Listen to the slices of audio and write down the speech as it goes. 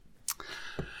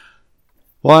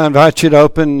Well, I invite you to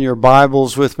open your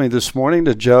Bibles with me this morning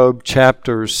to Job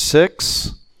chapter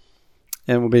 6.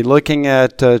 And we'll be looking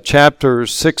at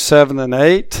chapters 6, 7, and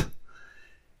 8.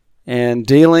 And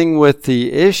dealing with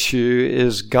the issue,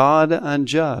 is God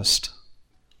unjust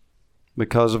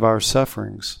because of our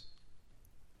sufferings?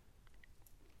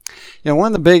 You know,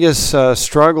 one of the biggest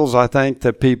struggles I think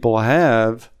that people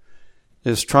have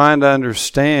is trying to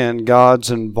understand God's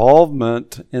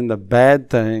involvement in the bad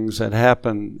things that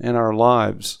happen in our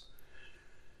lives.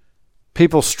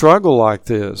 People struggle like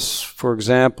this. For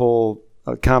example,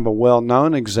 a kind of a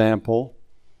well-known example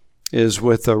is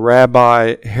with the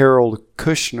Rabbi Harold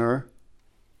Kushner,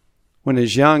 when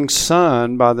his young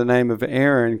son by the name of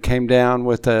Aaron came down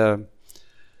with a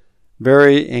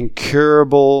very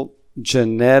incurable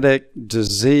genetic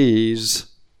disease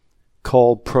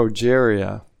called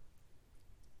progeria.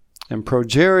 And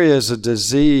progeria is a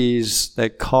disease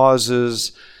that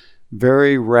causes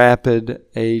very rapid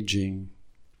aging.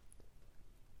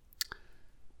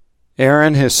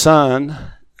 Aaron, his son,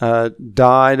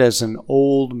 died as an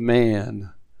old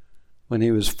man when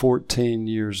he was 14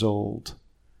 years old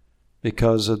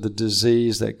because of the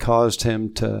disease that caused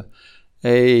him to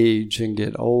age and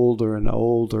get older and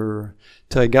older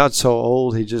till he got so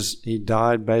old he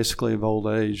died basically of old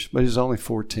age. But he's only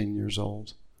 14 years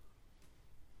old.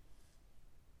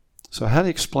 So how do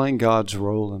you explain God's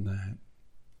role in that?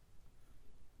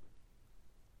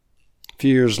 A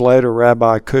few years later,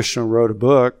 Rabbi Kushner wrote a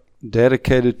book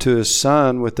dedicated to his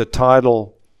son with the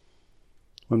title,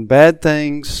 When Bad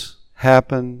Things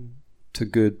Happen to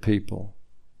Good People.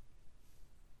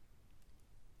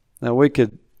 Now we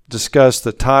could discuss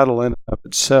the title in and of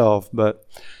itself, but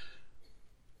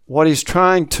what he's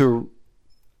trying to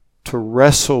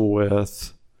wrestle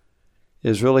with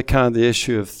is really kind of the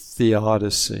issue of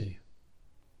theodicy.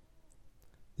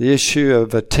 The issue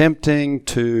of attempting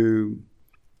to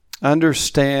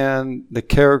understand the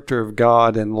character of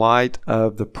God in light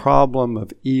of the problem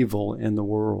of evil in the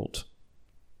world.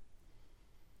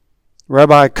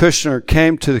 Rabbi Kushner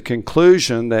came to the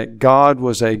conclusion that God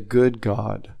was a good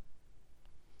God,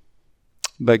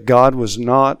 but God was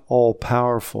not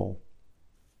all-powerful,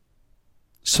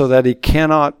 so that he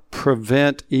cannot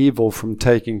prevent evil from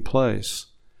taking place.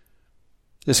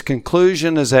 His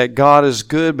conclusion is that God is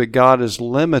good, but God is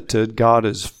limited, God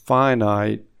is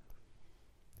finite.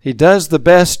 He does the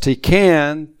best he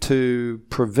can to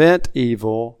prevent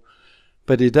evil,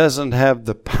 but he doesn't have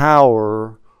the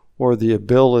power or the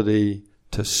ability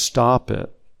to stop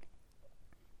it.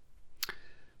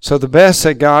 So the best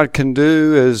that God can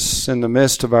do is, in the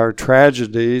midst of our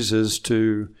tragedies, is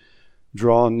to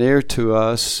draw near to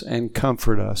us and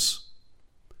comfort us.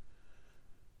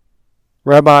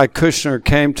 Rabbi Kushner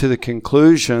came to the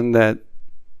conclusion that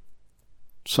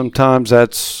sometimes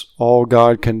that's all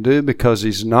God can do because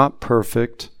he's not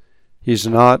perfect, he's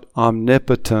not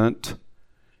omnipotent.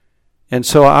 And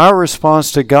so our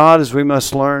response to God is we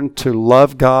must learn to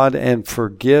love God and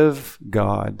forgive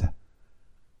God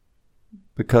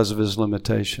because of his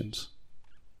limitations.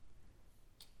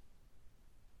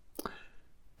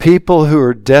 People who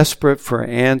are desperate for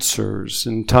answers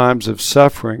in times of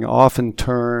suffering often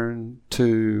turn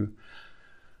to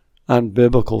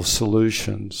unbiblical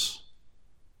solutions.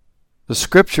 The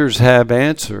Scriptures have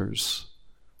answers,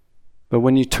 but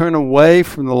when you turn away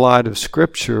from the light of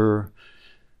Scripture,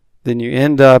 then you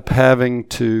end up having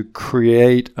to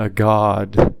create a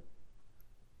God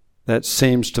that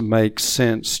seems to make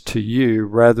sense to you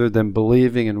rather than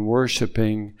believing and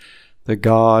worshiping the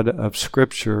God of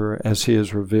Scripture as he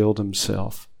has revealed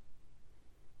himself.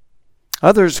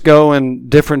 Others go in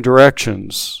different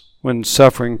directions when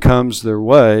suffering comes their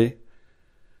way.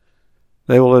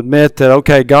 They will admit that,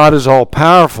 okay, God is all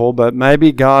powerful, but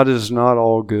maybe God is not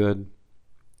all good.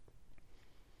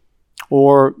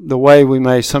 Or the way we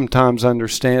may sometimes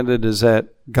understand it is that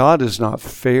God is not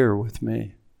fair with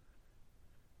me.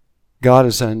 God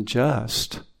is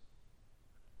unjust.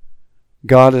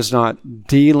 God is not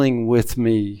dealing with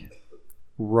me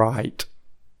right.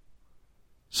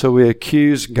 So we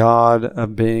accuse God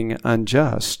of being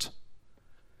unjust.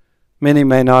 Many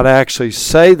may not actually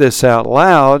say this out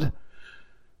loud,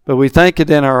 but we think it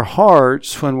in our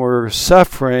hearts when we're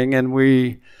suffering, and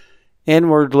we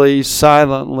inwardly,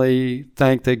 silently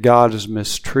think that God is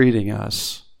mistreating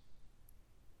us.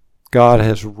 God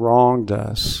has wronged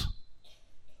us.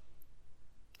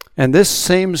 And this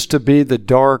seems to be the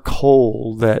dark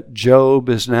hole that Job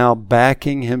is now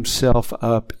backing himself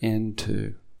up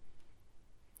into.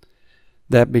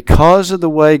 That because of the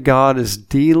way God is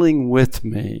dealing with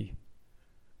me,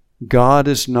 God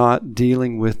is not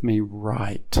dealing with me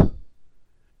right.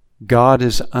 God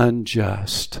is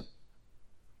unjust.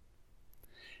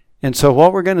 And so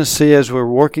what we're going to see as we're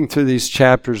working through these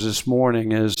chapters this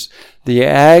morning is the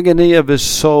agony of his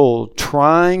soul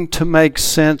trying to make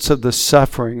sense of the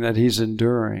suffering that he's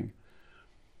enduring.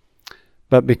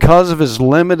 But because of his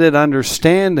limited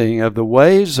understanding of the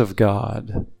ways of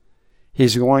God,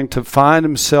 he's going to find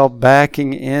himself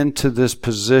backing into this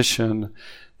position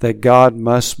that God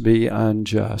must be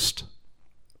unjust.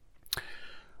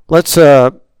 Let's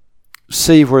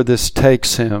see where this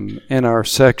takes him in our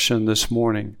section this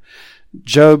morning.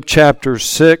 Job chapter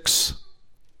 6.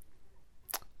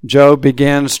 Job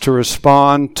begins to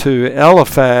respond to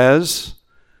Eliphaz,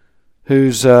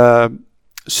 whose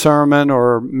sermon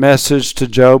or message to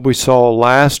Job we saw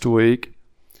last week.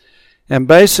 And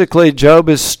basically, Job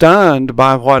is stunned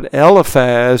by what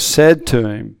Eliphaz said to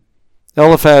him.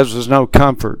 Eliphaz was no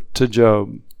comfort to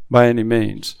Job by any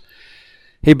means.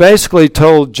 He basically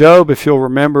told Job, if you'll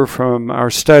remember from our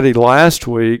study last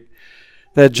week,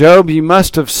 that Job, you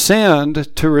must have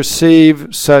sinned to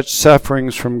receive such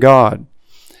sufferings from God.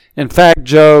 In fact,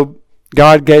 Job,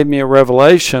 God gave me a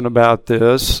revelation about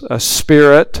this, a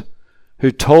spirit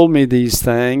who told me these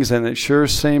things, and it sure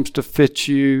seems to fit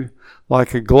you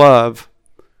like a glove.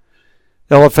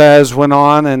 Eliphaz went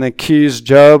on and accused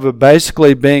Job of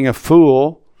basically being a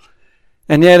fool,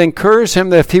 and yet encouraged him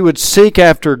that if he would seek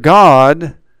after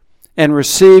God and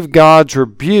receive God's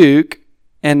rebuke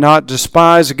and not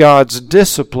despise God's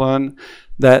discipline,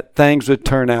 that things would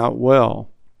turn out well.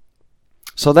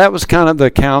 So that was kind of the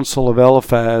counsel of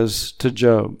Eliphaz to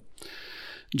Job.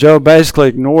 Job basically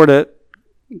ignored it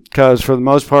because for the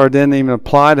most part it didn't even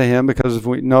apply to him because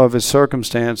we know of his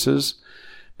circumstances.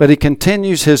 But he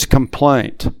continues his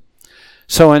complaint.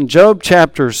 So in Job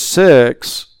chapter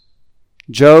 6,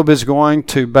 Job is going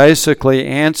to basically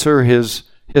answer his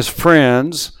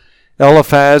friends.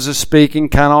 Eliphaz is speaking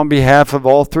kind of on behalf of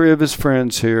all three of his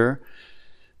friends here.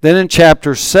 Then in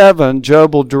chapter 7,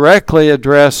 Job will directly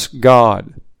address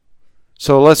God.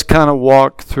 So let's kind of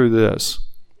walk through this.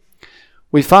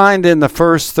 We find in the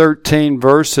first 13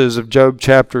 verses of Job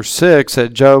chapter 6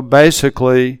 that Job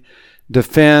basically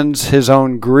defends his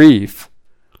own grief.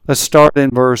 Let's start in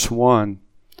verse 1.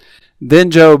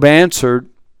 Then Job answered,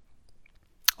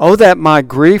 "Oh, that my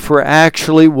grief were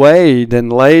actually weighed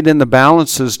and laid in the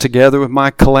balances together with my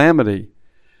calamity.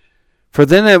 For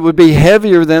then it would be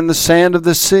heavier than the sand of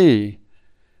the sea.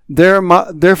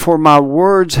 Therefore my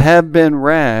words have been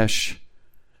rash.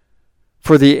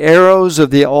 For the arrows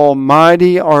of the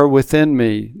Almighty are within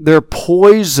me. Their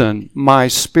poison my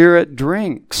spirit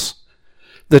drinks.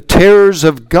 The terrors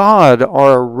of God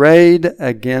are arrayed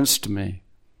against me."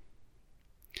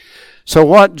 So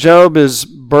what Job is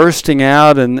bursting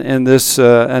out in this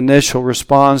initial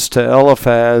response to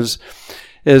Eliphaz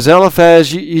is,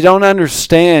 Eliphaz, you don't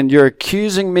understand. You're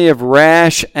accusing me of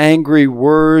rash, angry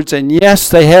words, and yes,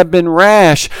 they have been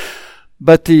rash,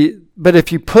 but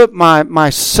if you put my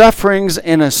sufferings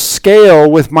in a scale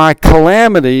with my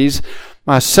calamities,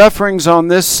 my sufferings on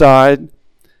this side,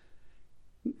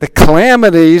 the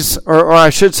calamities, or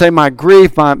I should say my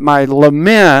grief, my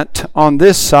lament on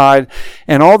this side,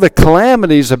 and all the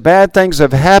calamities, the bad things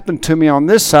that have happened to me on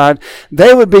this side,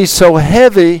 they would be so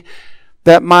heavy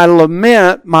that my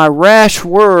lament, my rash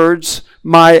words,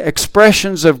 my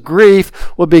expressions of grief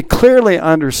would be clearly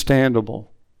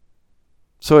understandable.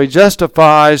 So he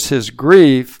justifies his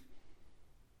grief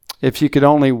if you could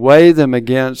only weigh them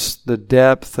against the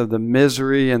depth of the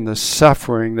misery and the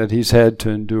suffering that he's had to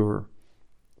endure.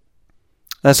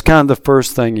 That's kind of the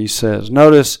first thing he says.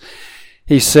 Notice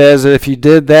he says that if you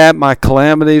did that, my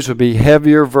calamities would be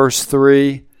heavier, verse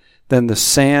 3, than the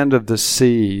sand of the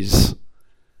seas.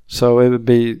 So it would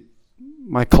be,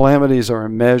 my calamities are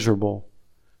immeasurable.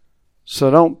 So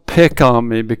don't pick on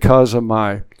me because of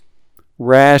my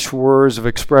rash words of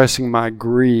expressing my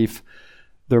grief.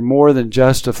 They're more than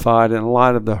justified in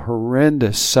light of the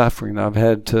horrendous suffering I've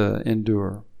had to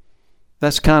endure.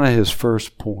 That's kind of his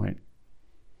first point.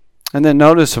 And then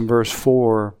notice in verse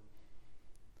 4,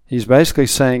 he's basically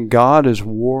saying God is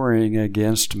warring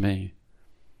against me.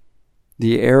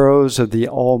 The arrows of the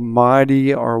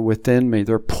Almighty are within me.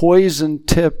 They're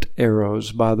poison-tipped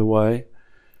arrows, by the way,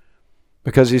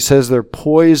 because he says they're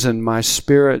poison my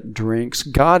spirit drinks.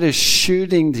 God is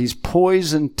shooting these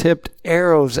poison-tipped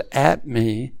arrows at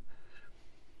me.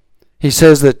 He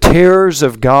says the terrors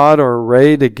of God are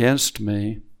arrayed against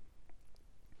me.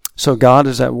 So God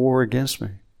is at war against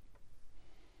me.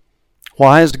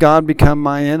 Why has God become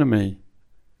my enemy?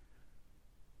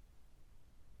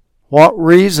 What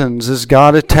reasons is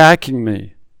God attacking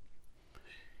me?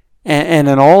 And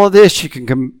in all of this, you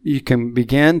can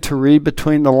begin to read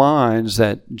between the lines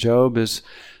that Job is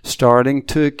starting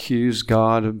to accuse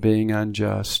God of being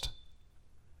unjust.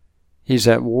 He's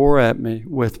at war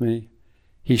with me.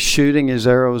 He's shooting his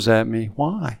arrows at me.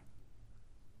 Why?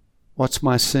 What's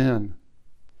my sin?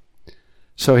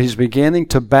 So he's beginning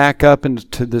to back up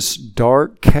into this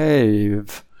dark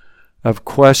cave of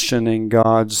questioning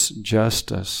God's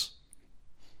justice.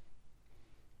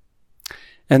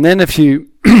 And then if you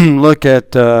look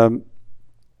at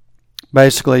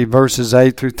basically verses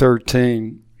 8 through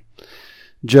 13,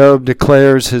 Job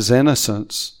declares his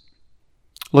innocence.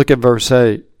 Look at verse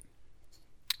 8.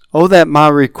 Oh, that my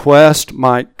request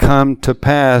might come to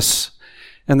pass,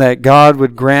 and that God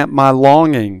would grant my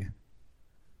longing.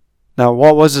 Now,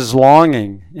 what was his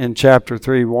longing in chapter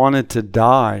 3? He wanted to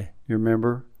die, you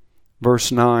remember?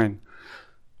 Verse 9.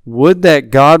 Would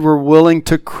that God were willing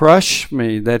to crush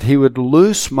me, that he would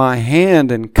loose my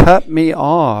hand and cut me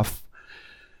off.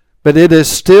 But it is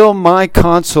still my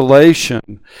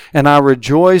consolation, and I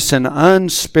rejoice in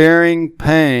unsparing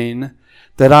pain,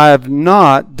 that I have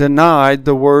not denied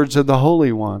the words of the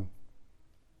Holy One.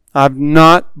 I've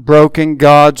not broken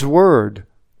God's word.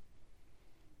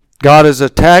 God has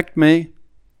attacked me.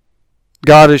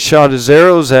 God has shot his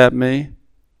arrows at me.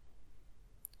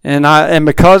 And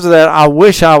because of that, I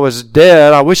wish I was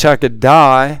dead. I wish I could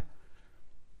die.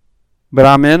 But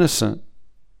I'm innocent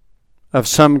of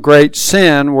some great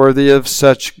sin worthy of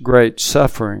such great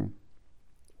suffering.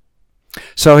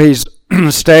 So he's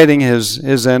stating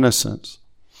his innocence.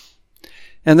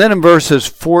 And then in verses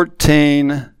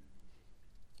 14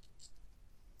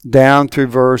 down through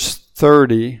verse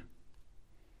 30,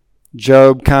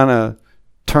 Job kind of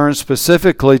turns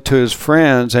specifically to his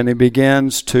friends and he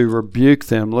begins to rebuke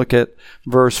them. Look at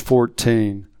verse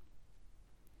 14.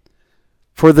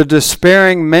 For the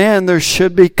despairing man there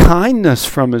should be kindness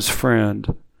from his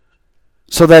friend,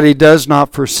 so that he does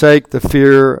not forsake the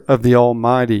fear of the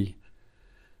Almighty.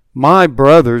 My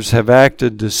brothers have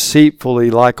acted deceitfully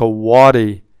like a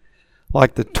wadi,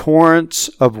 like the torrents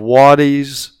of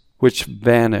wadis which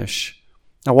vanish.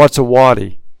 Now what's a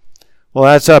wadi? Well,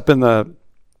 that's up in the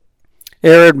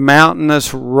arid,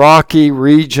 mountainous, rocky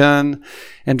region.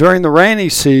 And during the rainy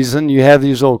season, you have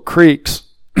these little creeks,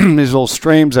 these little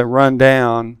streams that run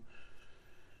down.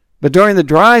 But during the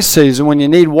dry season, when you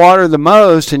need water the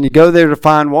most and you go there to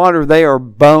find water, they are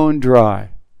bone dry.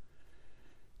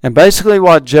 And basically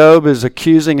what Job is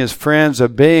accusing his friends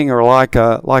of being are like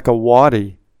a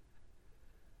wadi.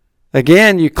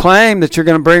 Again, you claim that you're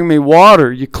going to bring me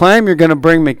water. You claim you're going to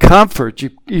bring me comfort.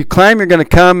 You claim you're going to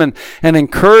come and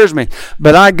encourage me.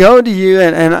 But I go to you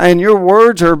and your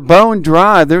words are bone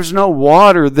dry. There's no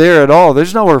water there at all.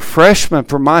 There's no refreshment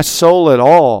for my soul at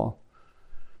all.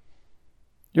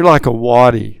 You're like a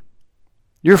wadi.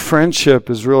 Your friendship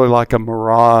is really like a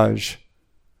mirage.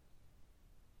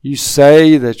 You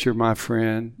say that you're my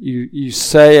friend. You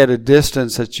say at a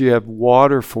distance that you have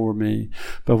water for me.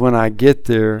 But when I get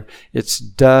there, it's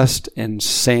dust and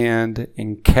sand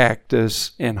and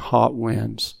cactus and hot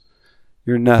winds.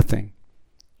 You're nothing.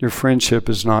 Your friendship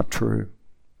is not true.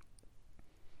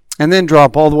 And then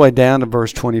drop all the way down to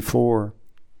verse 24.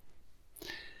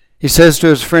 He says to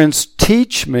his friends,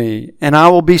 teach me and I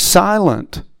will be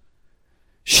silent.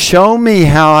 Show me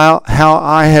how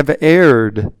I have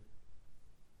erred.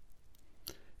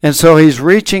 And so he's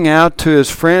reaching out to his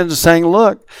friends and saying,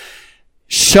 look,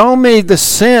 show me the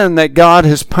sin that God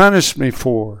has punished me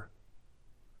for.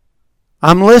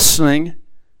 I'm listening.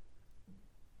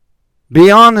 Be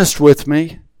honest with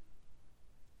me.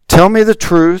 Tell me the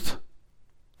truth.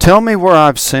 Tell me where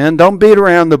I've sinned. Don't beat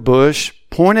around the bush.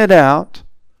 Point it out.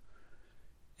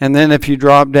 And then if you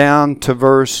drop down to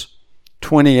verse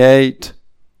 28,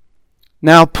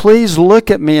 now please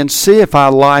look at me and see if I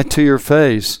lie to your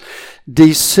face.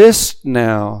 Desist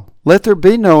now. Let there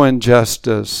be no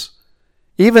injustice.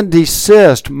 Even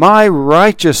desist. My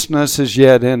righteousness is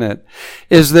yet in it.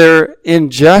 Is there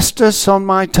injustice on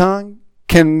my tongue?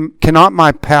 Cannot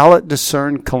my palate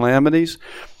discern calamities?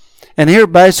 And here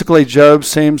basically Job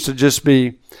seems to just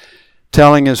be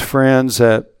telling his friends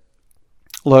that,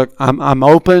 look, I'm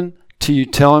open to you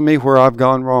telling me where I've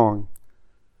gone wrong,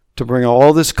 to bring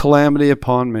all this calamity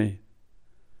upon me.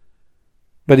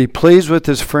 But he pleads with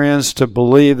his friends to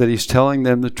believe that he's telling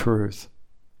them the truth.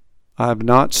 I have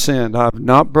not sinned. I have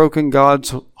not broken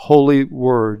God's holy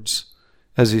words,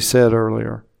 as he said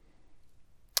earlier.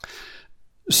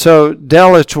 So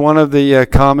Delitzsch, one of the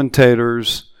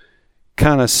commentators,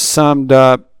 kind of summed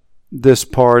up this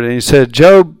part, and he said,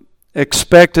 Job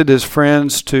expected his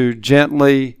friends to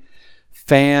gently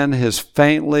fan his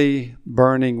faintly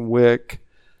burning wick,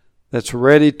 that's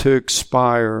ready to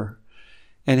expire.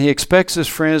 And he expects his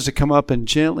friends to come up and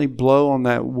gently blow on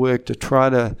that wick to try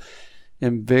to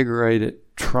invigorate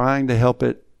it, trying to help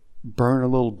it burn a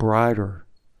little brighter.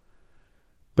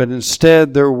 But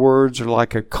instead, their words are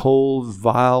like a cold,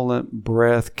 violent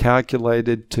breath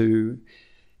calculated to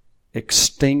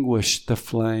extinguish the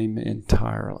flame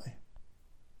entirely.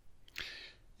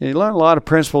 And you learn a lot of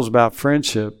principles about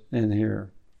friendship in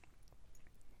here.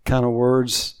 Kind of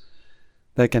words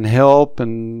that can help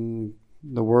and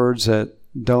the words that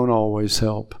don't always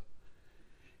help.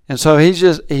 And so he's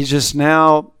just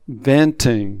now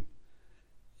venting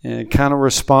and kind of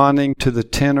responding to the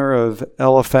tenor of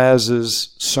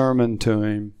Eliphaz's sermon to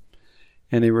him.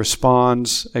 And he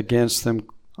responds against them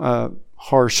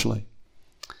harshly.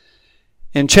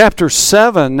 In chapter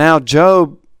 7, now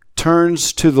Job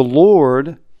turns to the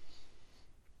Lord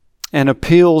and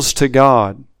appeals to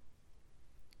God.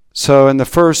 So in the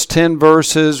first 10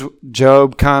 verses,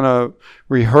 Job kind of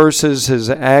rehearses his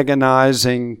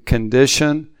agonizing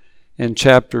condition. In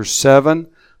chapter 7,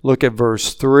 look at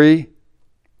verse 3.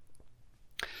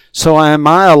 So am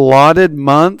I allotted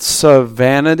months of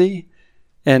vanity,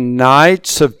 and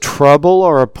nights of trouble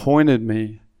are appointed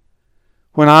me.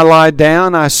 When I lie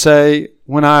down, I say,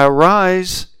 when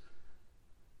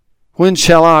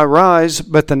shall I arise?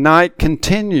 But the night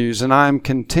continues, and I am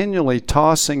continually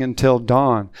tossing until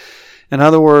dawn. In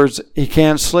other words, he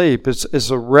can't sleep. It's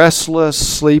a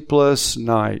restless, sleepless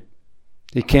night.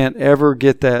 He can't ever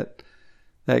get that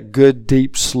good,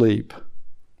 deep sleep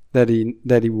that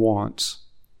he wants.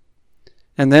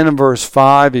 And then in verse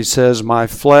 5, he says, my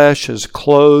flesh is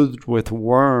clothed with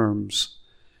worms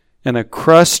and a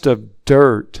crust of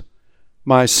dirt.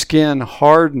 My skin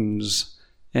hardens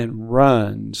and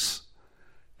runs.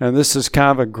 And this is kind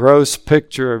of a gross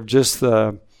picture of just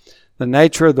the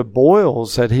nature of the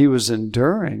boils that he was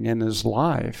enduring in his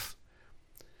life.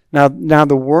 Now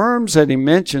the worms that he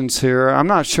mentions here, I'm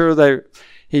not sure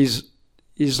he's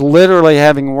literally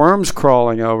having worms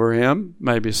crawling over him,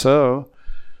 maybe so.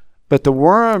 But the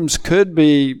worms could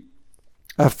be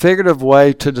a figurative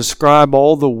way to describe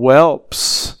all the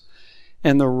whelps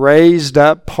and the raised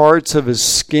up parts of his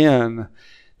skin.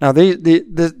 Now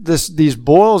these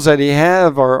boils that he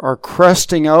have are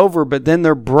crusting over, but then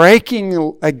they're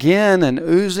breaking again and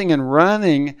oozing and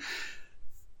running,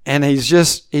 and he's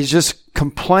just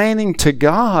complaining to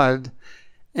God.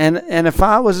 And if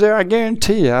I was there, I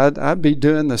guarantee you I'd be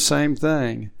doing the same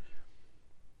thing.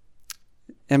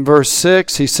 In verse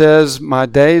 6, he says, my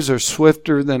days are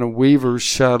swifter than a weaver's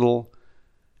shuttle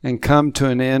and come to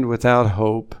an end without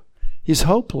hope. He's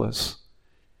hopeless.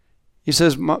 He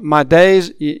says, my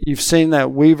days, you've seen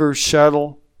that weaver's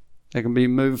shuttle. They can be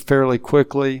moved fairly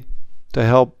quickly to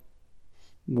help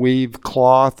weave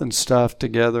cloth and stuff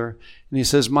together. And he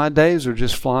says, my days are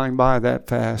just flying by that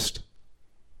fast.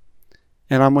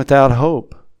 And I'm without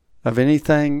hope of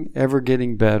anything ever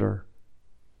getting better.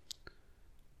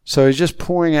 So he's just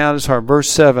pouring out his heart. Verse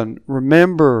 7,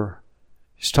 remember,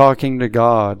 he's talking to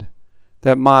God,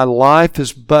 that my life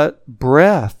is but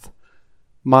breath.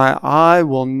 My eye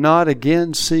will not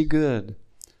again see good.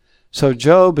 So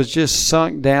Job has just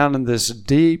sunk down in this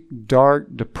deep,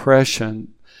 dark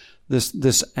depression,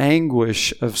 this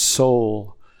anguish of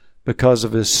soul because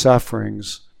of his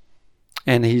sufferings.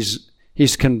 And he's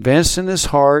convinced in his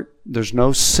heart there's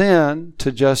no sin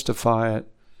to justify it.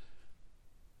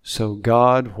 So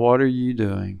God, what are you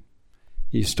doing?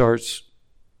 He starts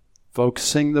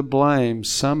focusing the blame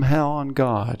somehow on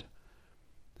God.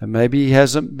 That maybe he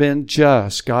hasn't been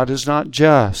just. God is not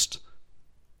just.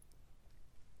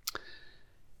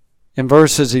 In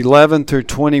verses 11 through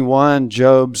 21,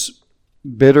 Job's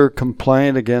bitter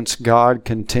complaint against God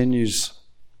continues.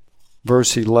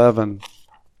 Verse 11.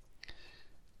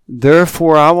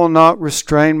 Therefore I will not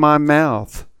restrain my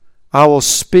mouth. I will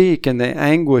speak in the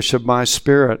anguish of my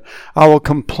spirit. I will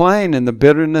complain in the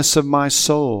bitterness of my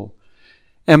soul.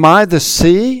 Am I the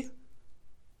sea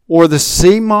or the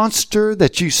sea monster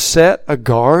that you set a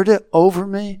guard over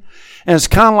me? And it's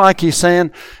kind of like he's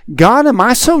saying, God, am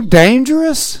I so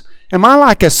dangerous? Am I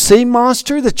like a sea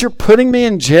monster that you're putting me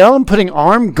in jail and putting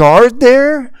armed guard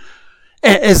there?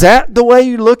 Is that the way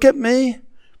you look at me?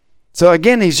 So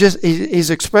again, he's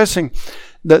expressing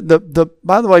the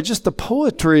by the way, just the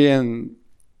poetry and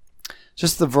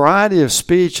just the variety of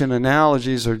speech and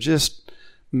analogies are just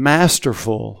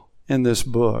masterful in this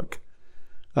book.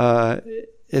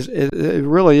 It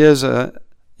really is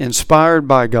inspired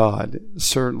by God,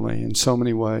 certainly, in so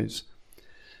many ways.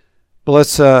 But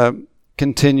let's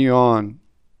continue on.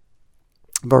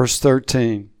 Verse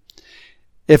 13.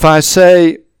 If I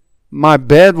say, My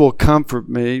bed will comfort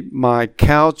me, my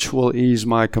couch will ease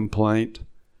my complaint.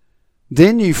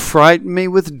 Then you frighten me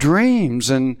with dreams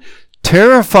and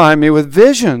terrify me with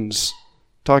visions.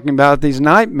 Talking about these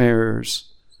nightmares.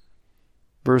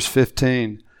 Verse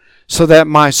 15. So that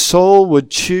my soul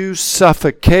would choose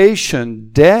suffocation,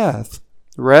 death,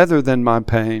 rather than my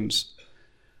pains.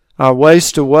 I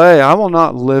waste away, I will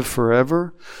not live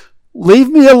forever. Leave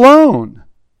me alone,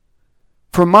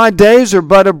 for my days are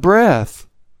but a breath.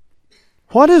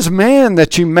 What is man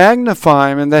that you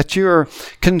magnify him and that you are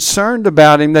concerned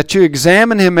about him, that you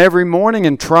examine him every morning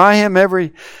and try him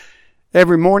every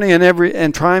morning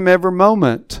and try him every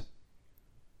moment?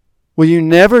 Will you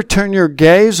never turn your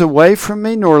gaze away from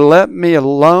me, nor let me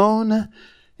alone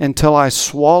until I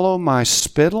swallow my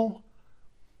spittle?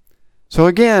 So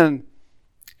again,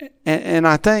 and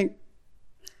I think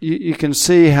you can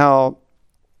see how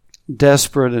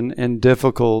desperate and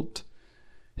difficult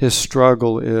his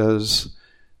struggle is,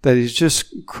 that he's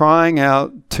just crying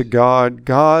out to God,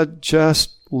 God,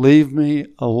 just leave me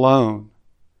alone.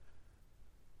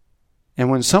 And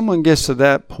when someone gets to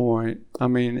that point, I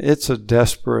mean, it's a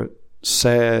desperate,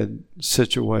 sad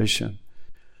situation.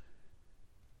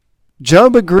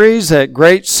 Job agrees that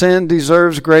great sin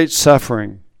deserves great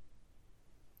suffering.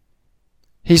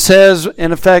 He says,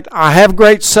 in effect, I have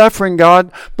great suffering,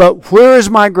 God, but where is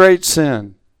my great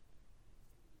sin?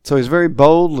 So he's very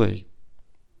boldly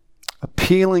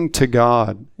appealing to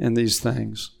God in these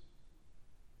things.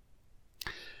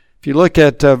 If you look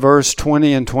at verse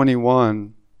 20 and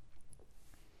 21,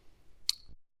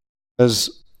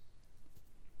 says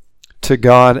to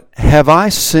God, have I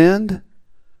sinned?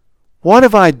 What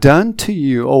have I done to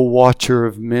you, O watcher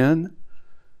of men?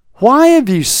 Why have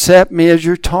you set me as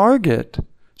your target,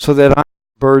 so that I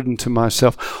am a burden to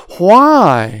myself?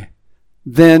 Why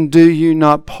then do you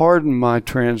not pardon my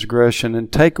transgression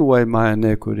and take away my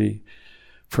iniquity?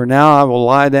 For now I will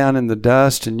lie down in the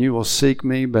dust, and you will seek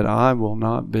me, but I will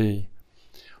not be.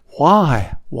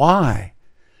 Why? Why?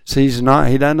 See, he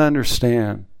doesn't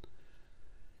understand.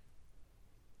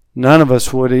 None of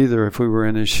us would either if we were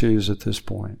in his shoes at this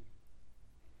point.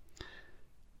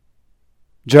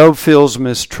 Job feels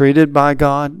mistreated by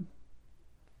God.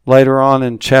 Later on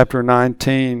in chapter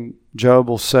 19, Job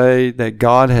will say that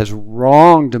God has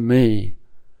wronged me.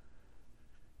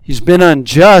 He's been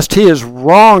unjust. He has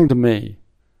wronged me.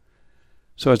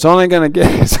 So it's only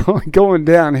going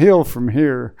downhill from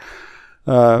here.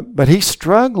 But he's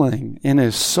struggling in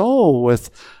his soul with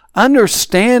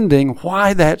understanding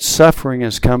why that suffering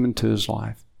is coming to his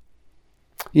life.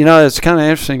 You know, it's kind of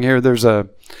interesting here. There's a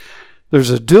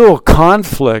dual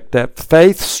conflict that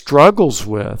faith struggles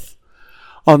with.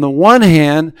 On the one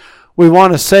hand, we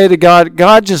want to say to God,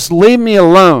 God, just leave me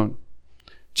alone.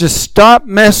 Just stop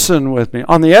messing with me.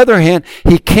 On the other hand,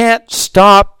 he can't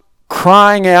stop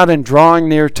crying out and drawing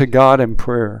near to God in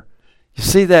prayer. You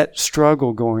see that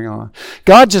struggle going on.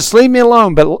 God, just leave me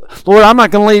alone. But Lord, I'm not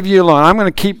going to leave you alone. I'm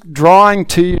going to keep drawing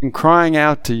to you and crying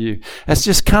out to you. That's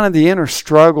just kind of the inner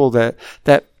struggle that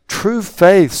true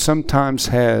faith sometimes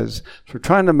has. We're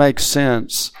trying to make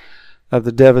sense of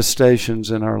the devastations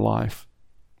in our life.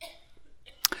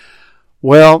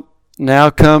 Well,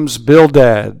 now comes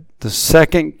Bildad, the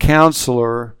second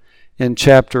counselor in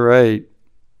chapter 8.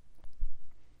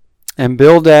 And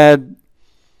Bildad,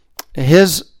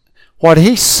 what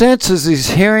he senses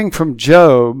he's hearing from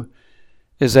Job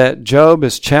is that Job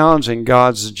is challenging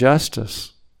God's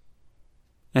justice.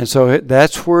 And so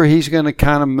that's where he's going to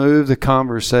kind of move the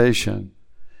conversation.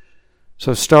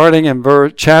 So starting in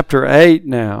chapter 8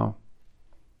 now,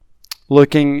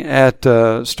 looking at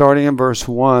starting in verse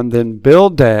 1, then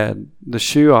Bildad the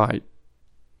Shuhite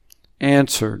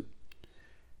answered,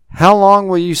 how long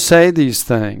will you say these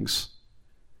things,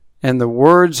 and the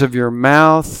words of your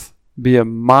mouth be a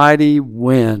mighty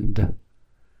wind?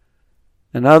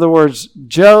 In other words,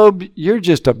 Job, you're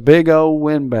just a big old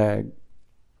windbag.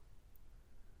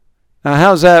 Now,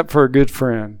 how's that for a good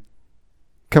friend?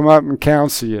 Come up and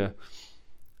counsel you.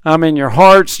 I mean, your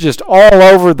heart's just all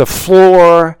over the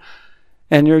floor,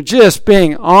 and you're just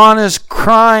being honest,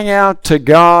 crying out to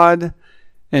God,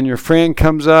 and your friend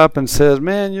comes up and says,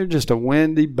 man, you're just a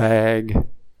windy bag.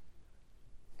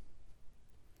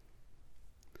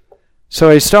 So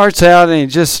he starts out and he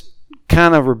just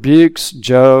kind of rebukes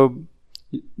Job.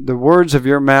 The words of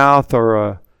your mouth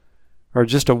are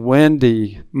just a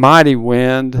windy, mighty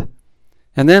wind.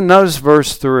 And then notice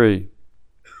verse 3.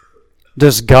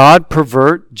 Does God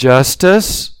pervert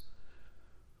justice?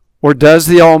 Or does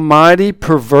the Almighty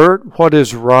pervert what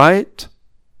is right?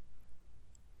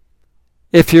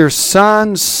 If your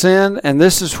son sinned, and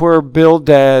this is where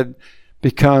Bildad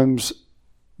becomes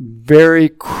very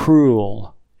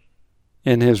cruel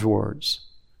in his words.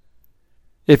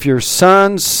 If your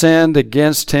sons sinned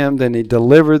against him, then he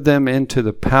delivered them into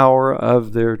the power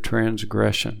of their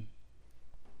transgression.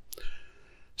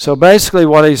 So basically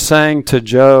what he's saying to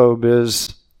Job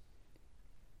is,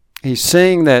 he's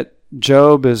seeing that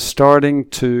Job is starting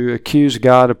to accuse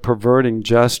God of perverting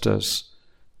justice.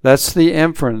 That's the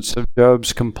inference of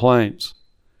Job's complaints.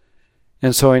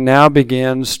 And so he now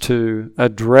begins to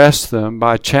address them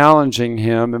by challenging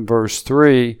him in verse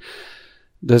 3.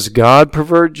 Does God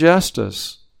pervert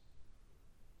justice?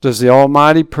 Does the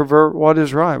Almighty pervert what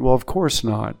is right? Well, of course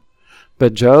not.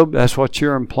 But Job, that's what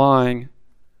you're implying.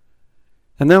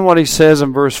 And then what he says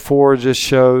in verse 4 just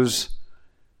shows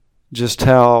just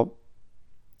how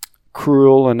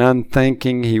cruel and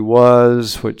unthinking he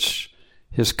was, which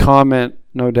his comment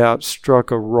no doubt struck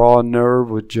a raw nerve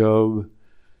with Job.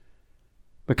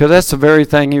 Because that's the very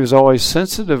thing he was always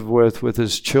sensitive with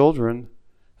his children.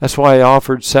 That's why he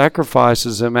offered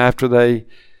sacrifices them after they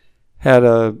had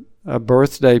a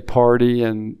birthday party,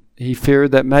 and he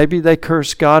feared that maybe they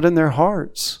cursed God in their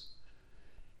hearts.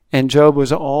 And Job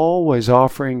was always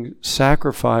offering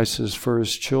sacrifices for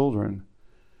his children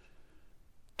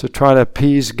to try to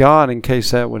appease God in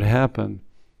case that would happen.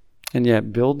 And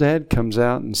yet Bildad comes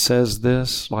out and says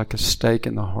this like a stake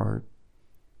in the heart.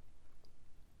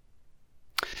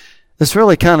 This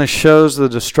really kind of shows the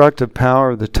destructive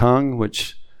power of the tongue,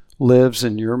 which lives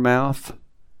in your mouth,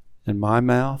 in my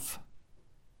mouth.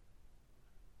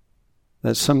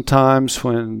 That sometimes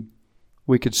when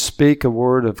we could speak a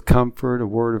word of comfort, a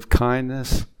word of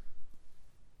kindness,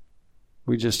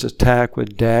 we just attack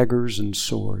with daggers and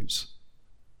swords.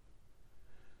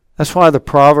 That's why the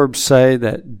Proverbs say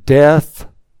that death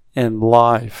and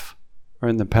life are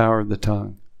in the power of the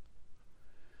tongue.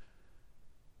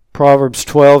 Proverbs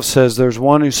 12 says, there's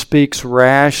one who speaks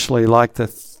rashly like the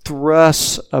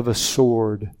thrusts of a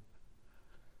sword.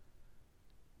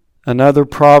 Another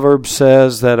proverb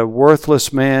says that a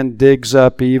worthless man digs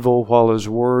up evil while his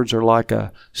words are like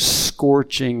a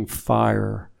scorching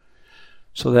fire.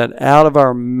 So that out of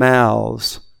our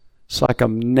mouths, it's like a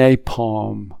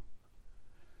napalm.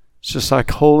 It's just like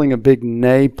holding a big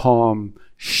napalm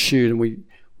shoot, and we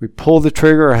pull the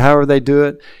trigger, or however they do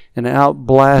it, and out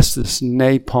blasts this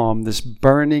napalm, this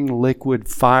burning liquid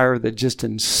fire that just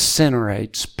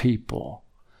incinerates people.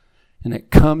 And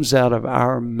it comes out of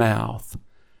our mouth.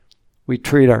 We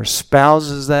treat our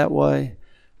spouses that way.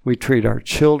 We treat our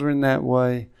children that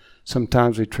way.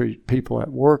 Sometimes we treat people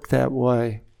at work that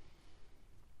way.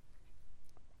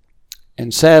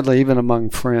 And sadly, even among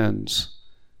friends,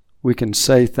 we can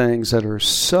say things that are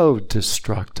so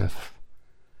destructive.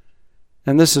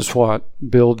 And this is what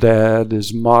Bildad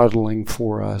is modeling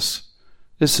for us.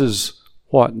 This is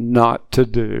what not to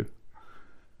do.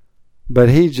 But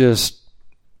he just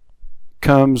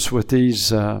comes with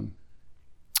these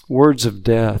words of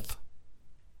death.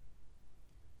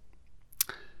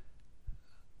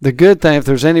 The good thing, if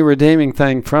there's any redeeming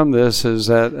thing from this, is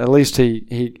that at least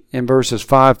he in verses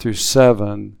 5 through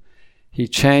 7, he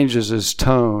changes his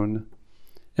tone.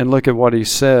 And look at what he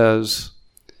says.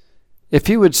 If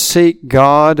you would seek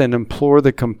God and implore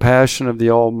the compassion of the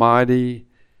Almighty,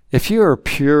 if you are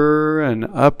pure and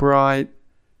upright,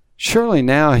 surely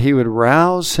now he would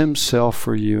rouse himself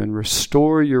for you and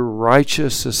restore your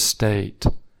righteous estate.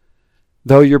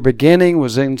 Though your beginning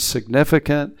was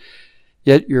insignificant,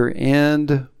 yet your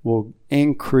end will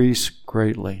increase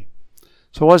greatly.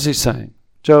 So what is he saying?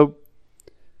 Job,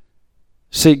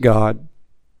 seek God.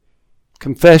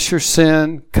 Confess your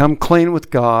sin. Come clean with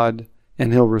God,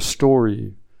 and he'll restore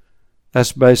you.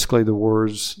 That's basically the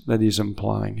words that he's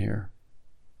implying here.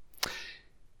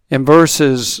 In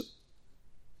verses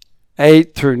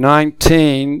 8 through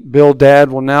 19,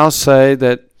 Bildad will now say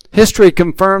that history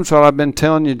confirms what I've been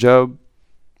telling you, Job.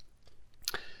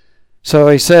 So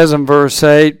he says in verse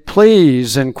 8,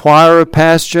 please inquire of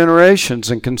past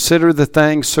generations and consider the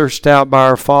things searched out by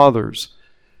our fathers.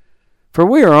 For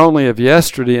we are only of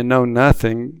yesterday and know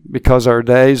nothing, because our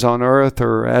days on earth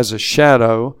are as a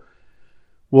shadow.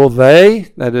 Will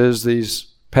they, that is,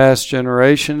 these past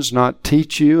generations, not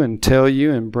teach you and tell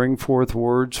you and bring forth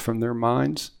words from their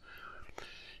minds?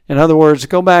 In other words,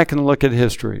 go back and look at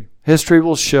history. History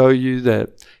will show you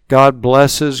that God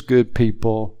blesses good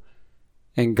people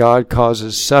and God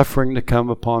causes suffering to come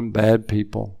upon bad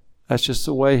people. That's just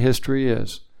the way history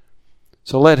is.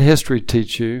 So let history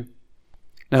teach you.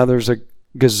 Now there's a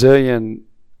gazillion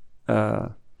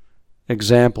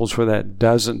examples where that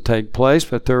doesn't take place,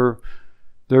 but they're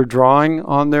drawing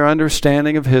on their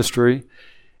understanding of history.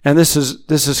 And this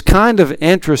is kind of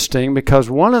interesting because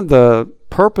one of the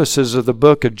purposes of the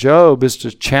book of Job is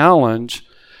to challenge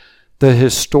the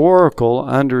historical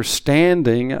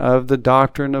understanding of the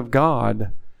doctrine of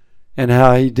God and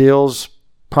how he deals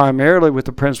primarily with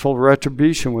the principle of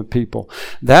retribution with people.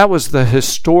 That was the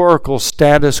historical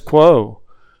status quo.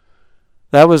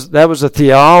 That was a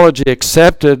theology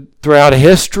accepted throughout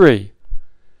history.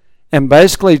 And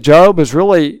basically Job is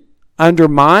really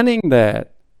undermining that.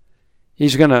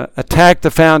 He's going to attack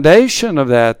the foundation of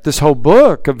that. This whole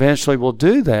book eventually will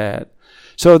do that.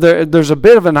 So there's a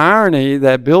bit of an irony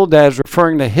that Bildad's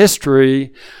referring to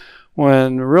history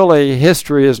when really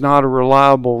history is not a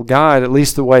reliable guide, at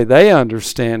least the way they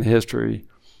understand history.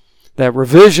 That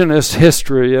revisionist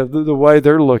history of the way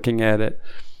they're looking at it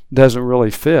doesn't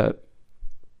really fit.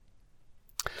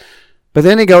 But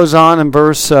then he goes on in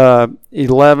verse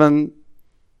 11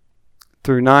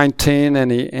 through 19,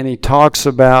 and he talks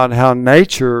about how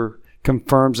nature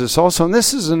confirms this also. And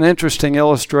this is an interesting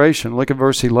illustration. Look at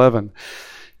verse 11.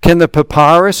 Can the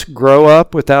papyrus grow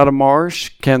up without a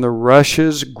marsh? Can the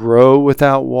rushes grow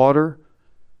without water?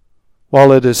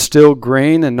 While it is still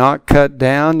green and not cut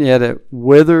down, yet it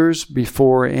withers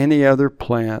before any other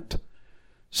plant.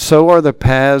 So are the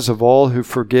paths of all who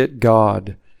forget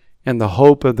God, and the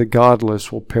hope of the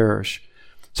godless will perish.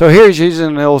 So here he's using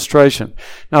an illustration.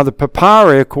 Now the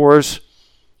papyri, of course,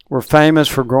 were famous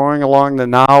for growing along the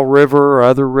Nile River or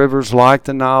other rivers like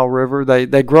the Nile River.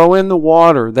 They grow in the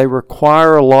water. They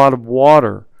require a lot of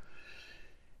water.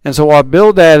 And so what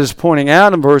Bildad is pointing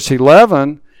out in verse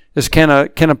 11 is can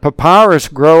a papyrus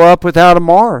grow up without a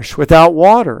marsh, without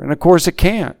water? And of course it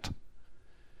can't.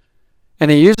 And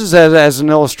he uses that as an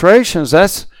illustration.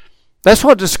 That's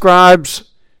what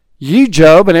describes you,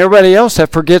 Job, and everybody else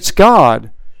that forgets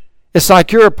God. It's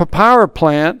like you're a papyrus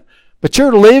plant, but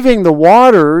you're leaving the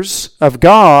waters of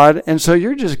God, and so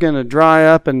you're just going to dry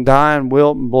up and die and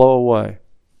wilt and blow away.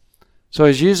 So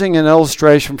he's using an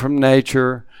illustration from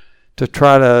nature to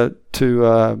try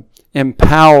to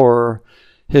empower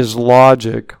his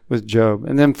logic with Job.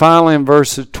 And then finally in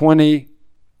verses 20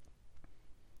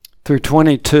 through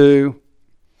 22,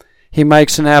 he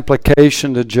makes an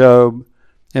application to Job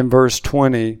in verse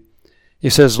 20. He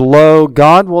says, Lo,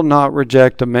 God will not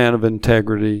reject a man of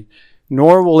integrity,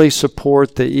 nor will he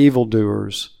support the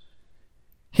evildoers.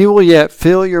 He will yet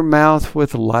fill your mouth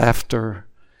with laughter,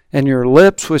 and your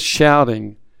lips with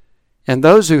shouting. And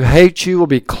those who hate you will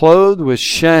be clothed with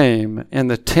shame, and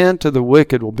the tent of the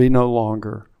wicked will be no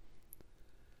longer.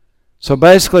 So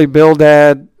basically,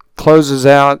 Bildad closes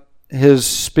out his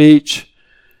speech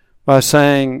by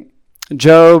saying,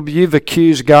 Job, you've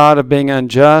accused God of being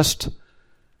unjust,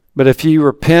 but if you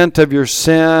repent of your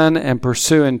sin and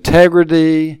pursue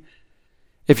integrity,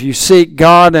 if you seek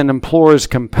God and implore His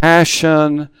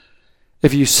compassion,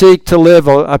 if you seek to live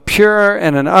a pure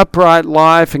and an upright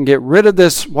life and get rid of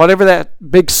this, whatever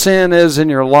that big sin is in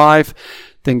your life,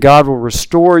 then God will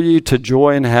restore you to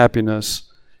joy and happiness.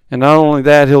 And not only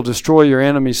that, He'll destroy your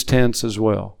enemies' tents as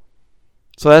well.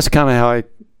 So that's kind of how he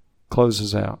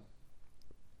closes out.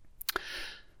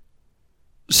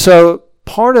 So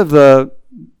part of the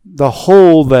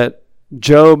hole that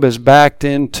Job is backed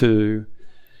into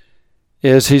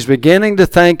is he's beginning to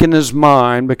think in his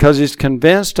mind, because he's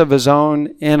convinced of his own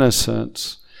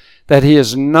innocence, that he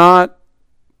has not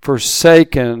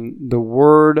forsaken the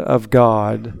Word of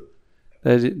God,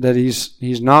 that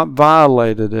he's not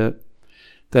violated it,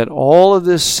 that all of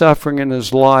this suffering in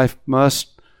his life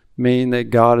must mean that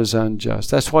God is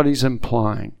unjust. That's what he's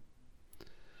implying.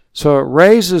 So it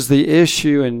raises the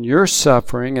issue in your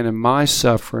suffering and in my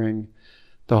suffering,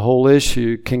 the whole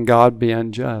issue, can God be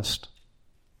unjust?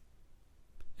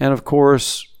 And of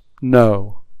course,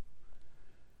 no.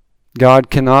 God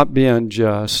cannot be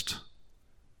unjust.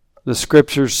 The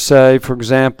scriptures say, for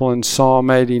example, in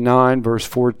Psalm 89, verse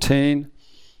 14,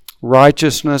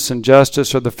 righteousness and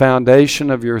justice are the foundation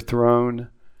of your throne.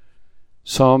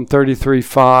 Psalm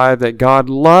 33:5, that God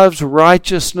loves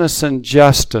righteousness and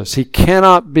justice. He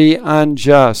cannot be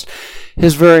unjust.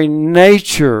 His very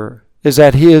nature is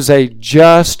that He is a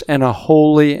just and a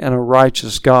holy and a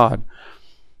righteous God.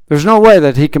 There's no way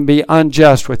that He can be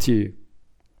unjust with you.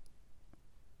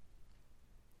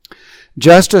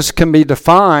 Justice can be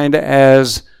defined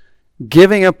as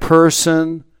giving a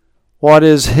person what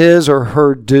is his or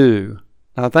her due.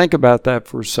 Now think about that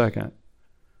for a second.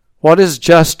 What is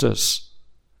justice?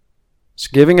 It's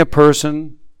giving a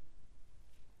person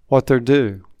what they're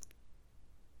due.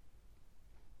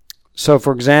 So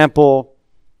for example,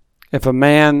 if a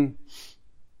man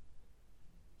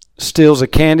steals a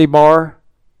candy bar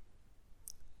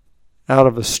out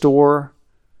of a store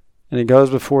and he goes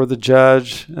before the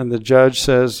judge and the judge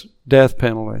says death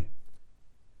penalty.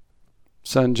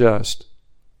 It's unjust.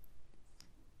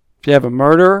 If you have a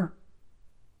murderer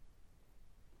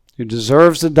who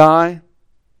deserves to die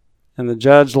and the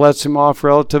judge lets him off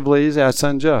relatively easy, that's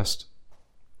unjust.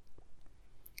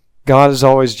 God is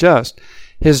always just.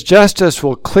 His justice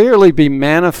will clearly be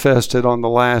manifested on the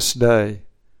last day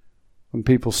when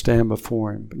people stand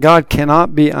before him. God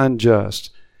cannot be unjust.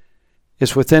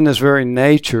 It's within his very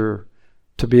nature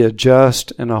to be a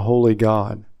just and a holy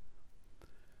God.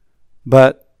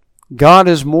 But God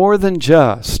is more than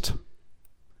just.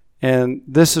 And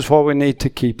this is what we need to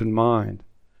keep in mind.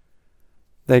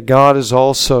 That God is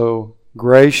also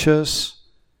gracious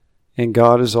and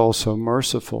God is also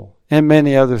merciful. And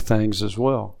many other things as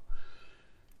well.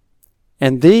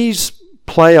 And these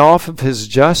play off of his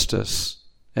justice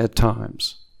at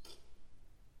times.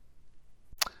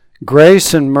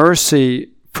 Grace and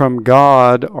mercy from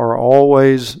God are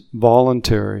always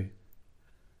voluntary.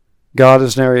 God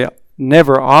is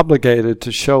never obligated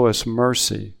to show us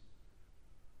mercy.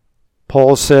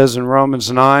 Paul says in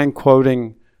Romans 9,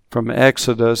 quoting from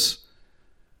Exodus,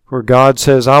 where God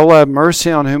says, I will have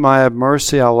mercy on whom I have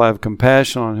mercy, I will have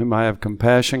compassion on whom I have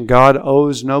compassion. God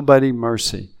owes nobody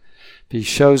mercy. If he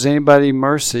shows anybody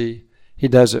mercy, he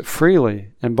does it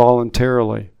freely and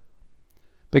voluntarily.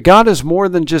 But God is more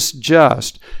than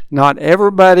just. Not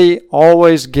everybody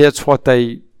always gets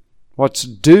what's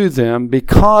due them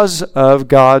because of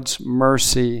God's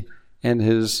mercy and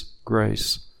his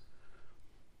grace.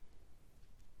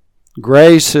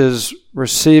 Grace is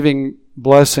receiving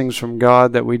blessings from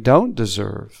God that we don't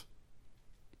deserve.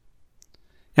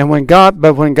 And when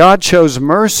God shows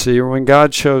mercy or when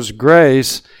God shows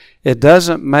grace, it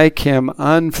doesn't make him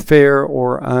unfair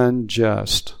or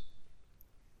unjust.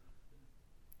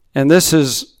 And this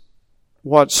is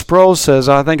what Sproul says,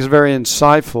 I think is very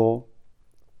insightful.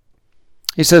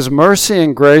 He says, mercy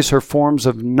and grace are forms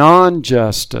of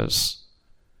non-justice,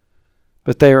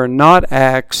 but they are not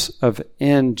acts of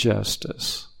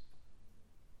injustice.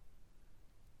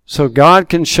 So God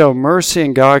can show mercy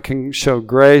and God can show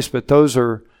grace, but those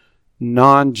are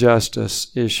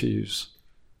non-justice issues.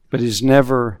 But he's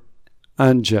never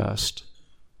unjust.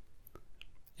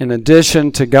 In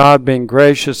addition to God being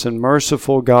gracious and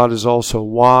merciful, God is also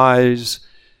wise,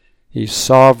 he's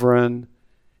sovereign,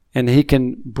 and he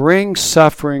can bring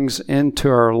sufferings into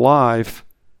our life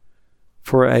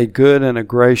for a good and a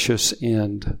gracious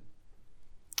end.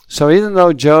 So even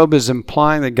though Job is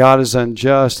implying that God is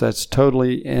unjust, that's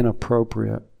totally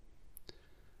inappropriate.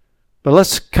 But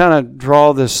let's kind of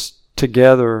draw this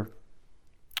together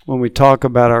when we talk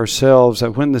about ourselves,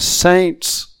 that when the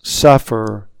saints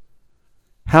suffer,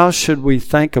 how should we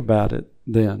think about it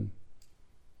then?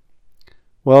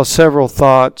 Well, several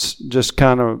thoughts, just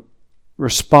kind of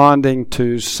responding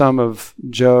to some of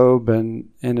Job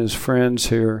and his friends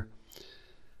here.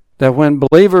 That when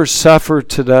believers suffer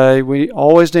today, we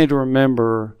always need to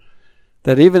remember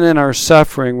that even in our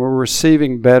suffering, we're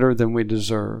receiving better than we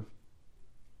deserve.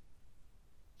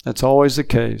 That's always the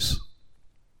case.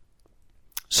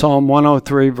 Psalm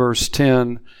 103 verse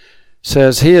 10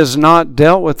 says, He has not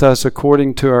dealt with us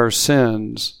according to our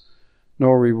sins,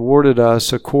 nor rewarded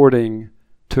us according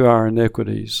to our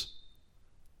iniquities.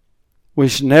 We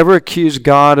should never accuse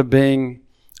God of being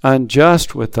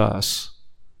unjust with us.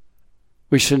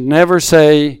 We should never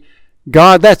say,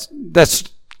 God,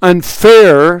 that's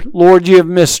unfair. Lord, you have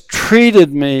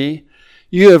mistreated me.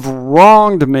 You have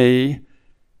wronged me.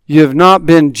 You have not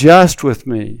been just with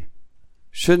me.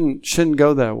 Shouldn't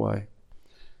go that way.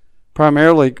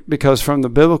 Primarily because from the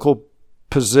biblical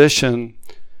position,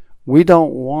 we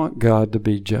don't want God to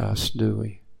be just, do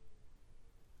we?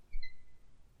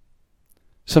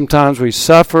 Sometimes we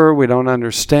suffer, we don't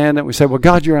understand it. We say, well,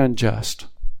 God, you're unjust.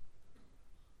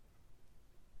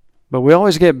 But we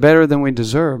always get better than we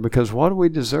deserve, because what do we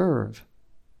deserve?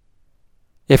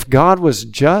 If God was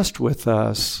just with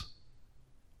us,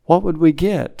 what would we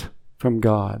get from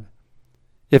God?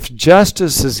 If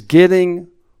justice is getting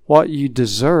what you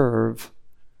deserve,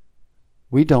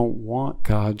 we don't want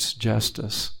God's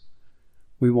justice.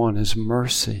 We want His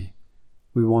mercy.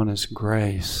 We want His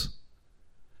grace.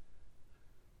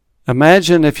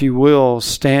 Imagine, if you will,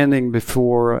 standing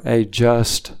before a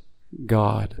just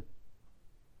God.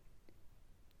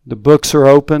 The books are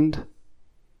opened,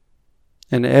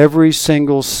 and every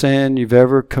single sin you've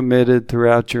ever committed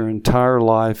throughout your entire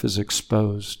life is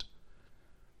exposed.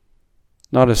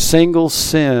 Not a single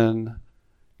sin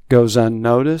goes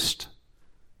unnoticed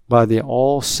by the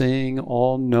all-seeing,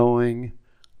 all-knowing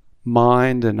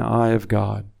mind and eye of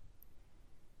God.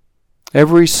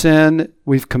 Every sin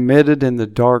we've committed in the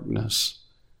darkness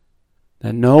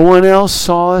that no one else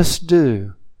saw us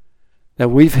do, that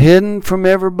we've hidden from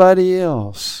everybody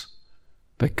else,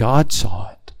 but God saw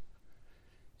it.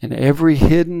 And every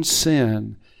hidden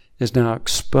sin is now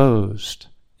exposed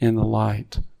in the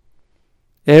light.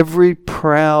 Every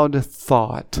proud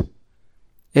thought,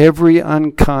 every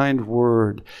unkind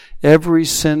word, every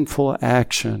sinful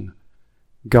action,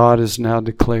 God has now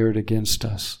declared against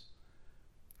us.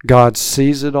 God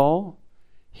sees it all,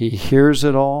 He hears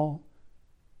it all,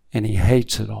 and He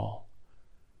hates it all.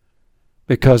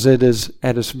 Because it is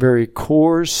at its very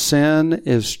core, sin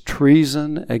is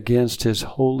treason against His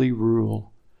holy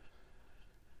rule.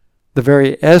 The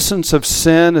very essence of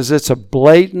sin is it's a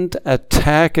blatant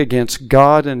attack against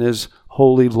God and His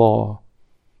holy law.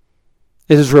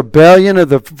 It is rebellion of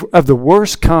the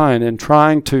worst kind in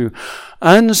trying to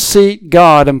unseat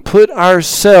God and put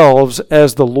ourselves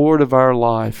as the Lord of our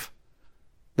life.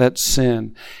 That's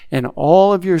sin. And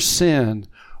all of your sin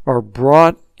are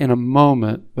brought in a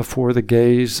moment before the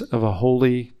gaze of a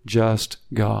holy, just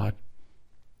God.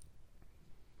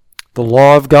 The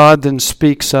law of God then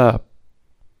speaks up,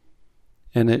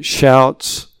 and it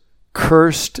shouts,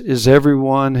 "Cursed is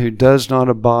everyone who does not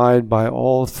abide by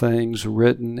all things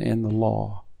written in the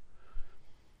law."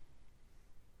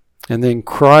 And then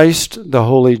Christ, the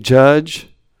holy judge,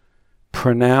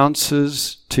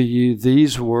 pronounces to you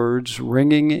these words,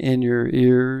 ringing in your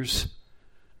ears,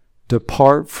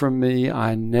 "Depart from me,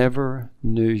 I never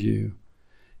knew you."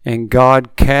 And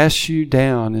God casts you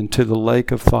down into the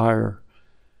lake of fire,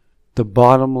 the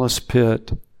bottomless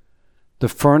pit, the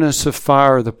furnace of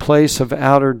fire, the place of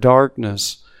outer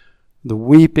darkness, the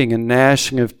weeping and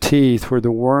gnashing of teeth, where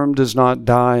the worm does not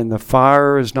die and the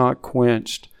fire is not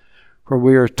quenched. For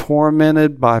we are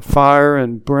tormented by fire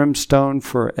and brimstone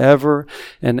forever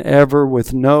and ever,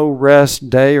 with no rest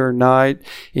day or night,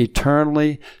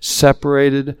 eternally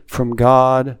separated from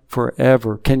God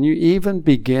forever. Can you even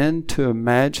begin to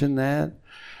imagine that?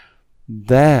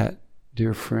 That,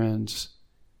 dear friends,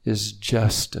 is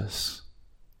justice.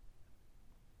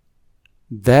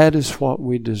 That is what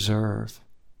we deserve.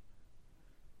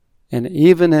 And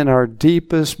even in our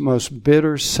deepest, most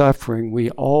bitter suffering, we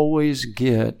always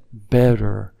get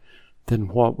better than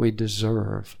what we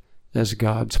deserve as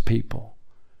God's people.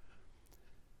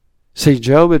 See,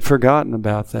 Job had forgotten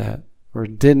about that, or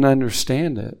didn't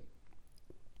understand it.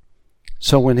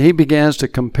 So when he begins to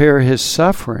compare his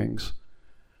sufferings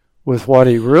with what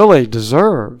he really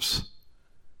deserves,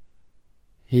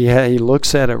 he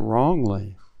looks at it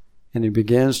wrongly. And he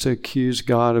begins to accuse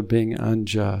God of being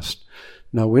unjust.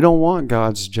 No, we don't want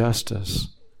God's justice.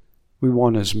 We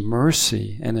want His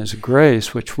mercy and His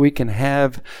grace, which we can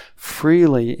have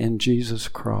freely in Jesus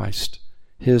Christ,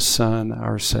 His Son,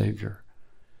 our Savior.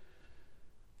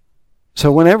 So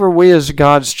whenever we as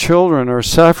God's children are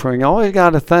suffering, always got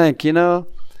to think, I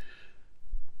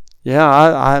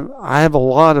have a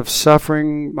lot of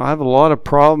suffering, I have a lot of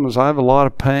problems, I have a lot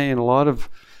of pain, a lot of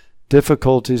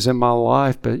difficulties in my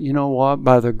life, but you know what?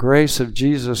 By the grace of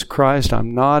Jesus Christ,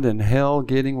 I'm not in hell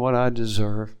getting what I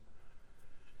deserve.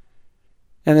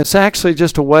 And it's actually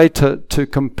just a way to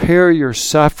compare your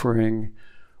suffering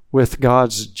with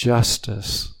God's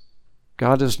justice.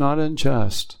 God is not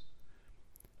unjust.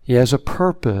 He has a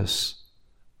purpose,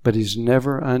 but He's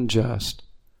never unjust.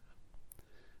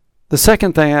 The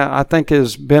second thing I think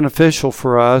is beneficial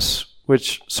for us,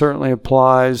 which certainly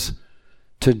applies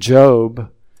to Job,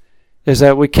 is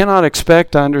that we cannot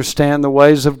expect to understand the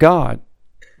ways of God.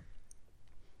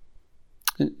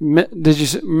 Did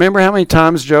you remember how many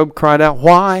times Job cried out,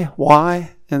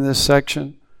 why in this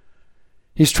section?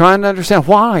 He's trying to understand,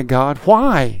 why, God?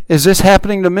 Why is this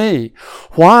happening to me?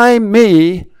 Why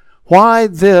me? Why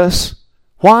this?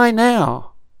 Why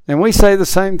now? And we say the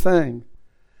same thing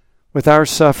with our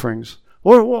sufferings.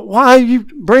 Why are you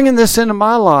bringing this into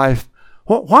my life?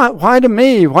 Why to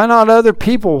me? Why not other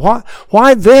people?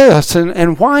 Why this?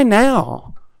 And why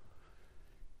now?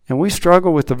 And we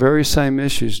struggle with the very same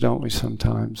issues, don't we,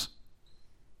 sometimes?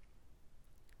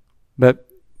 But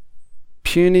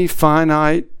puny,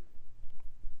 finite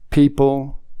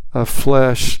people of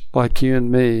flesh like you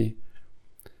and me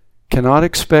cannot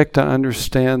expect to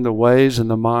understand the ways and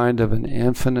the mind of an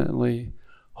infinitely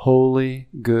holy,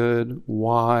 good,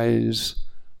 wise,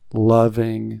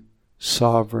 loving,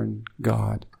 sovereign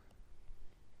God.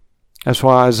 That's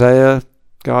why Isaiah,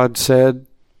 God said,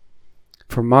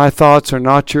 "For my thoughts are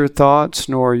not your thoughts,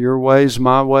 nor are your ways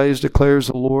my ways, declares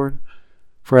the Lord.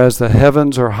 For as the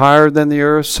heavens are higher than the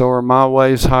earth, so are my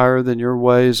ways higher than your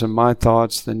ways, and my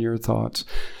thoughts than your thoughts."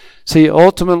 See,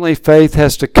 ultimately faith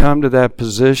has to come to that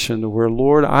position where,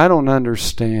 Lord, I don't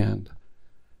understand,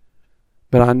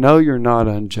 but I know you're not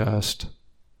unjust.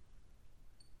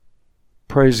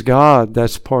 Praise God,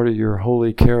 that's part of your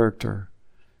holy character.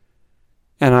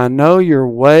 And I know your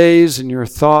ways and your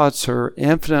thoughts are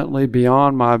infinitely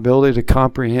beyond my ability to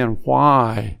comprehend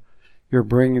why you're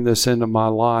bringing this into my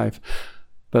life.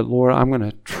 But Lord, I'm going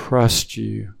to trust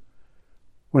you.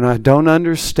 When I don't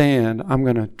understand, I'm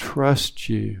going to trust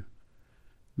you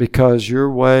because your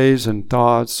ways and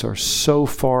thoughts are so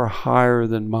far higher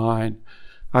than mine,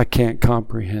 I can't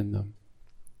comprehend them.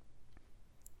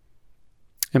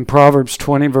 In Proverbs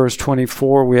 20, verse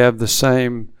 24, we have the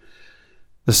same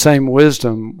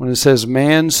wisdom when it says,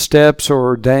 man's steps are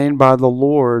ordained by the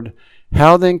Lord.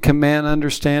 How then can man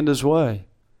understand his way?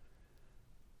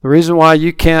 The reason why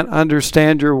you can't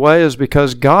understand your way is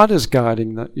because God is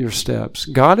guiding your steps.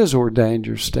 God has ordained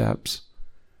your steps.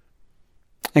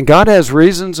 And God has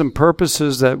reasons and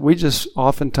purposes that we just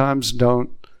oftentimes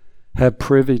don't have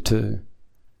privy to.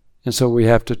 And so we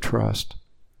have to trust.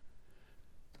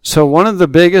 So one of the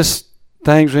biggest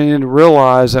things we need to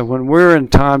realize that when we're in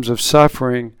times of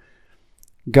suffering,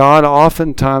 God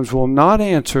oftentimes will not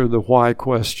answer the why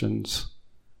questions.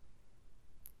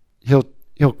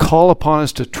 He'll call upon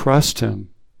us to trust Him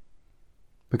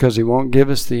because He won't give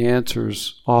us the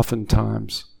answers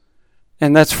oftentimes.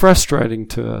 And that's frustrating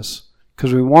to us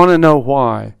because we want to know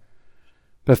why.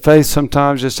 But faith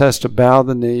sometimes just has to bow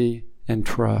the knee and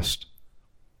trust.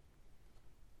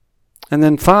 And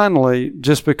then finally,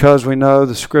 just because we know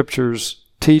the Scriptures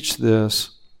teach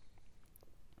this,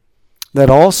 that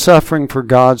all suffering for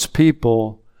God's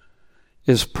people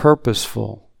is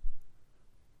purposeful.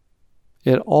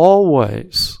 It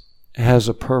always has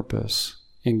a purpose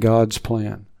in God's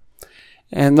plan.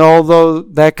 And although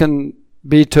that can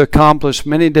be to accomplish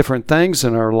many different things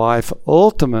in our life,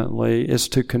 ultimately is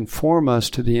to conform us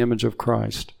to the image of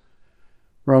Christ.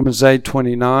 Romans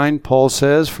 8:29, Paul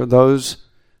says, for those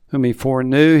whom He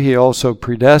foreknew, He also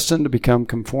predestined to become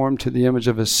conformed to the image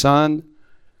of His Son,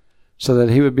 so that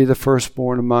He would be the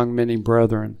firstborn among many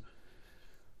brethren.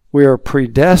 We are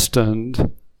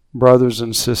predestined, brothers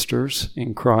and sisters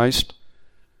in Christ,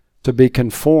 to be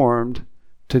conformed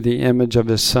to the image of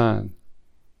His Son.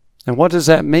 And what does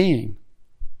that mean,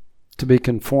 to be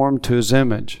conformed to His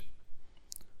image?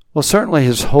 Well, certainly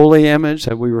His holy image,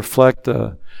 that we reflect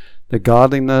the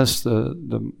godliness,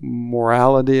 the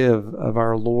morality of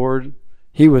our Lord.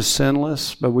 He was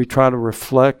sinless, but we try to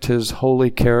reflect His holy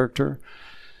character.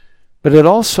 But it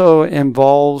also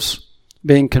involves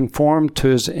being conformed to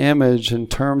His image in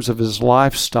terms of His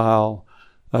lifestyle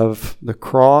of the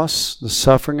cross, the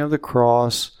suffering of the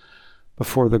cross,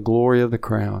 before the glory of the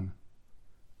crown.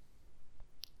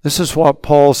 This is what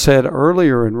Paul said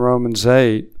earlier in Romans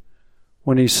 8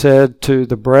 when he said to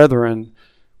the brethren,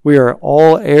 we are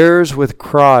all heirs with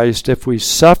Christ if we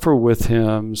suffer with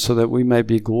Him so that we may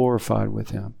be glorified with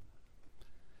Him.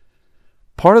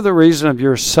 Part of the reason of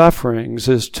your sufferings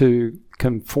is to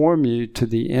conform you to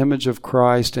the image of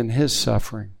Christ in His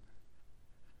suffering.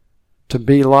 To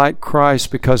be like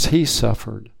Christ because He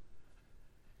suffered.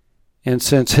 And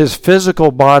since His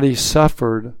physical body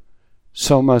suffered,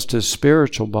 so must His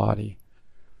spiritual body.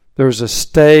 There's a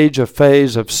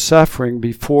phase of suffering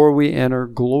before we enter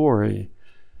glory.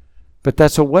 But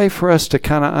that's a way for us to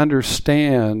kind of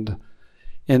understand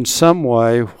in some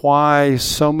way why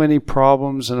so many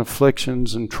problems and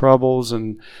afflictions and troubles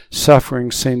and suffering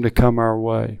seem to come our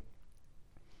way.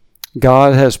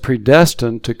 God has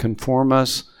predestined to conform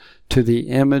us to the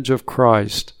image of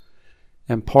Christ.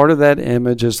 And part of that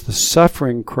image is the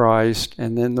suffering Christ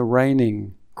and then the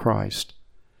reigning Christ.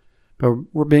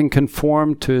 But we're being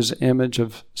conformed to His image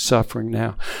of suffering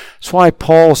now. That's why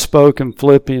Paul spoke in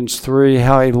Philippians 3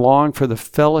 how he longed for the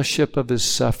fellowship of His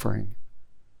suffering.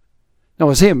 Now,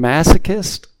 was he a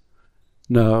masochist?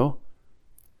 No.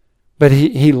 But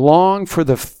he longed for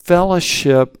the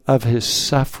fellowship of His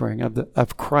suffering,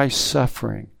 of Christ's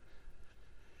suffering.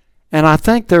 And I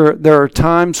think there are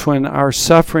times when our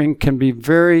suffering can be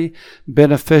very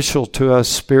beneficial to us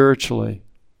spiritually.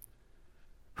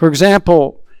 For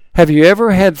example, have you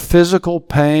ever had physical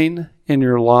pain in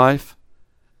your life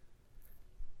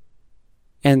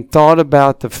and thought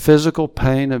about the physical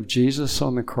pain of Jesus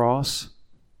on the cross?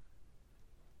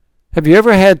 Have you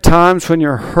ever had times when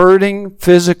you're hurting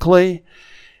physically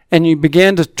and you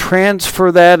begin to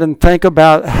transfer that and think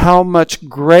about how much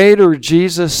greater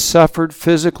Jesus suffered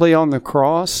physically on the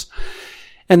cross?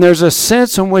 And there's a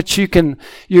sense in which you can,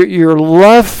 your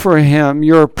love for Him,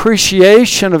 your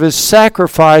appreciation of His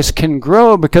sacrifice can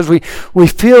grow because we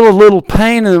feel a little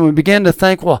pain and then we begin to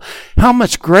think, well, how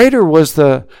much greater was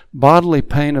the bodily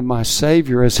pain of my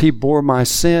Savior as He bore my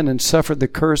sin and suffered the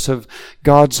curse of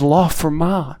God's law for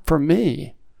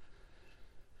me.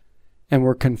 and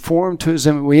we're conformed to his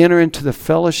image. We enter into the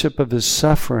fellowship of his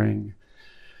suffering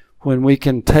when we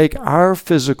can take our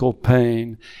physical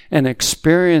pain and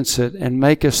experience it and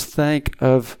make us think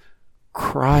of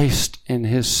Christ in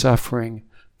his suffering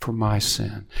for my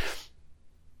sin.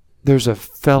 There's a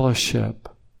fellowship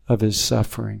of his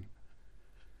suffering.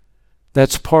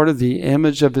 That's part of the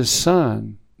image of his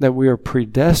Son that we are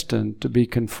predestined to be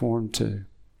conformed to.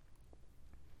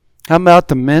 How about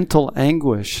the mental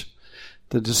anguish,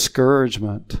 the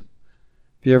discouragement? Have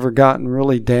you ever gotten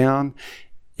really down?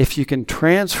 If you can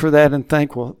transfer that and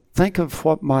think, well, think of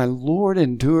what my Lord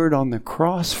endured on the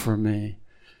cross for me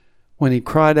when he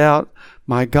cried out,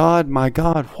 my God,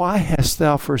 why hast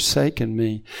thou forsaken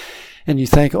me? And you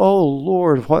think, oh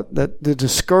Lord, what the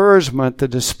discouragement, the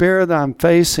despair that I'm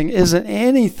facing isn't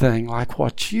anything like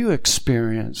what you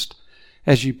experienced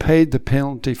as you paid the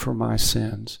penalty for my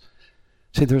sins.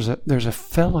 See, there's a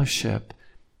fellowship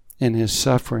in his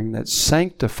suffering that's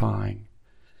sanctifying.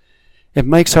 It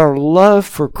makes our love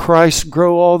for Christ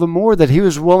grow all the more, that he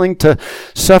was willing to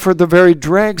suffer the very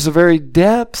dregs, the very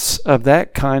depths of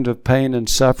that kind of pain and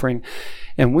suffering,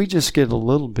 and we just get a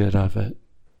little bit of it.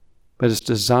 But it's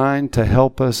designed to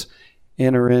help us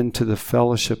enter into the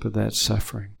fellowship of that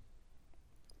suffering.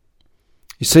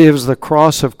 You see, it was the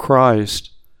cross of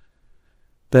Christ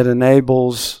that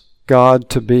enables God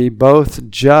to be both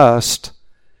just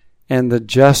and the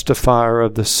justifier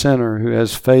of the sinner who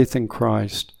has faith in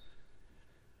Christ.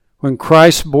 When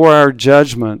Christ bore our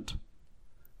judgment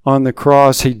on the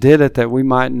cross, he did it that we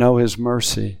might know his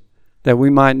mercy, that we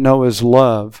might know his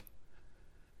love.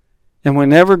 And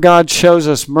whenever God shows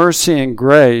us mercy and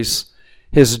grace,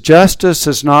 his justice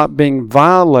is not being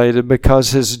violated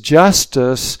because his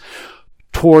justice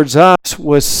towards us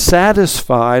was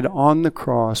satisfied on the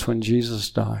cross when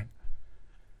Jesus died.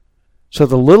 So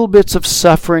the little bits of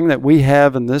suffering that we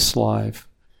have in this life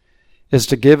is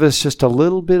to give us just a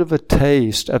little bit of a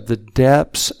taste of the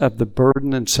depths of the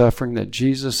burden and suffering that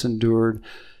Jesus endured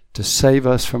to save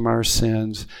us from our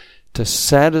sins, to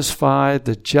satisfy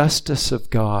the justice of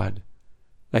God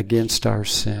against our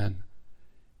sin.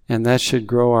 And that should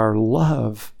grow our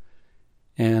love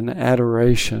and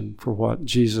adoration for what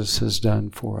Jesus has done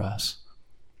for us.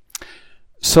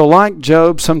 So like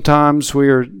Job, sometimes we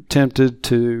are tempted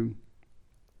to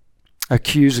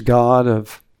accuse God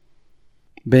of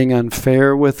being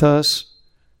unfair with us,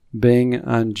 being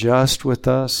unjust with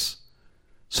us.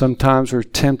 Sometimes we're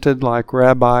tempted, like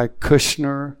Rabbi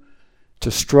Kushner, to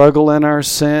struggle in our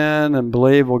sin and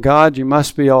believe, well, God, you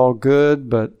must be all good,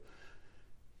 but,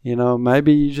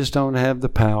 maybe you just don't have the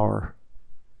power.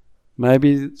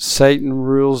 Maybe Satan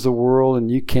rules the world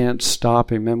and you can't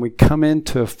stop him. And we come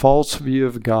into a false view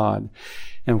of God.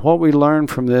 And what we learn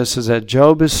from this is that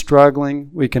Job is struggling.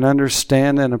 We can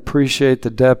understand and appreciate the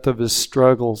depth of his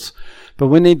struggles, but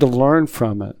we need to learn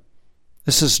from it.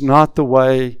 This is not the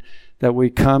way that we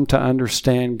come to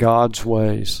understand God's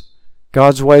ways.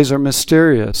 God's ways are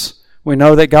mysterious. We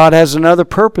know that God has another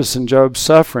purpose in Job's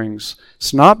sufferings.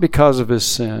 It's not because of his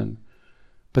sin,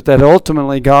 but that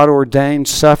ultimately God ordained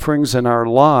sufferings in our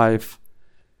life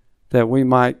that we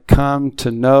might come to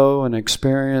know and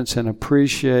experience and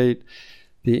appreciate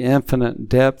the infinite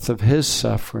depth of his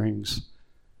sufferings,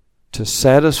 to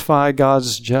satisfy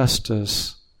God's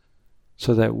justice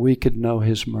so that we could know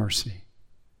his mercy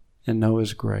and know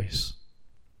his grace.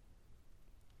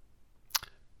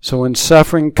 So when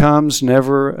suffering comes,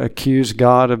 never accuse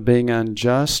God of being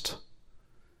unjust.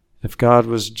 If God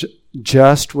was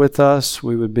just with us,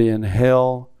 we would be in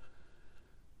hell.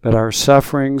 But our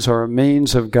sufferings are a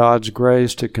means of God's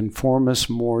grace to conform us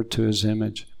more to his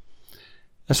image.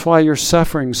 That's why your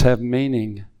sufferings have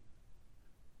meaning.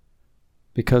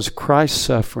 Because Christ's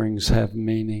sufferings have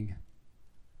meaning.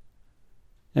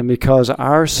 And because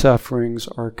our sufferings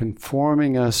are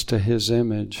conforming us to his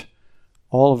image,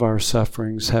 all of our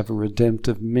sufferings have a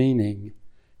redemptive meaning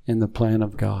in the plan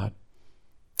of God.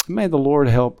 May the Lord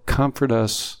help comfort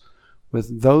us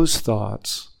with those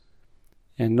thoughts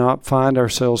and not find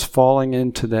ourselves falling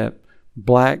into that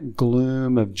black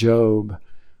gloom of Job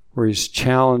where he's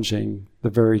challenging the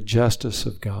very justice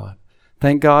of God.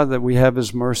 Thank God that we have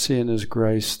his mercy and his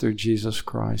grace through Jesus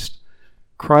Christ.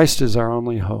 Christ is our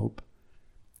only hope.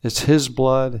 It's his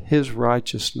blood, his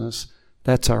righteousness.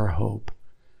 That's our hope.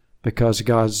 Because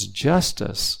God's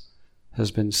justice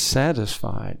has been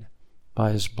satisfied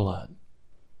by his blood.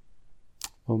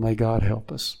 Well, may God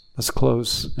help us. Let's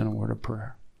close in a word of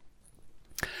prayer.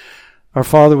 Our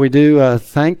Father, we do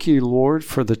thank you, Lord,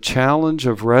 for the challenge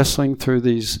of wrestling through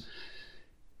these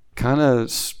kind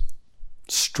of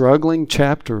struggling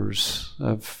chapters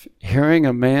of hearing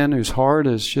a man whose heart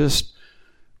is just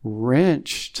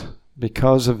wrenched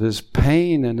because of his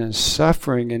pain and his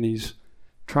suffering, and he's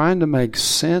trying to make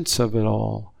sense of it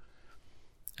all.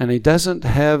 And he doesn't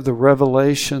have the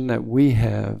revelation that we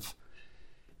have.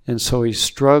 And so he's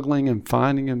struggling and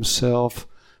finding himself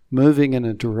moving in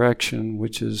a direction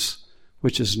which is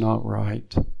not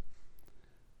right.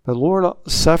 But Lord,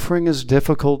 suffering is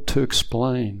difficult to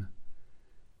explain.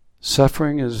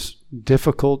 Suffering is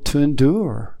difficult to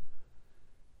endure.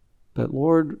 But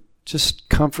Lord, just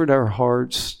comfort our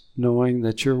hearts knowing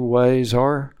that your ways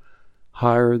are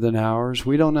higher than ours.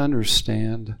 We don't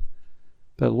understand.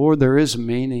 But Lord, there is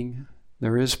meaning,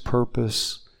 there is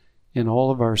purpose in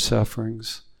all of our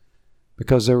sufferings,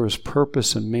 because there was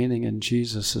purpose and meaning in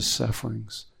Jesus'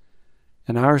 sufferings.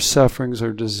 And our sufferings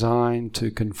are designed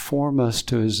to conform us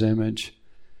to his image,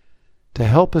 to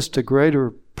help us to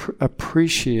greater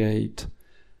appreciate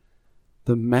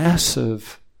the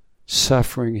massive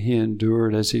suffering he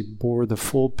endured as he bore the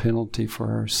full penalty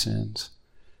for our sins.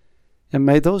 And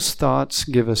may those thoughts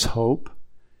give us hope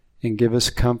and give us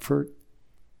comfort,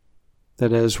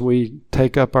 that as we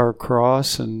take up our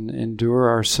cross and endure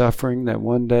our suffering, that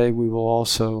one day we will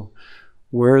also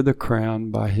wear the crown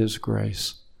by his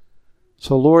grace.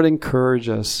 So Lord, encourage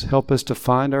us. Help us to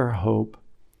find our hope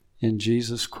in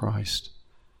Jesus Christ.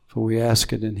 For we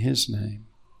ask it in his name.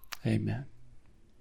 Amen.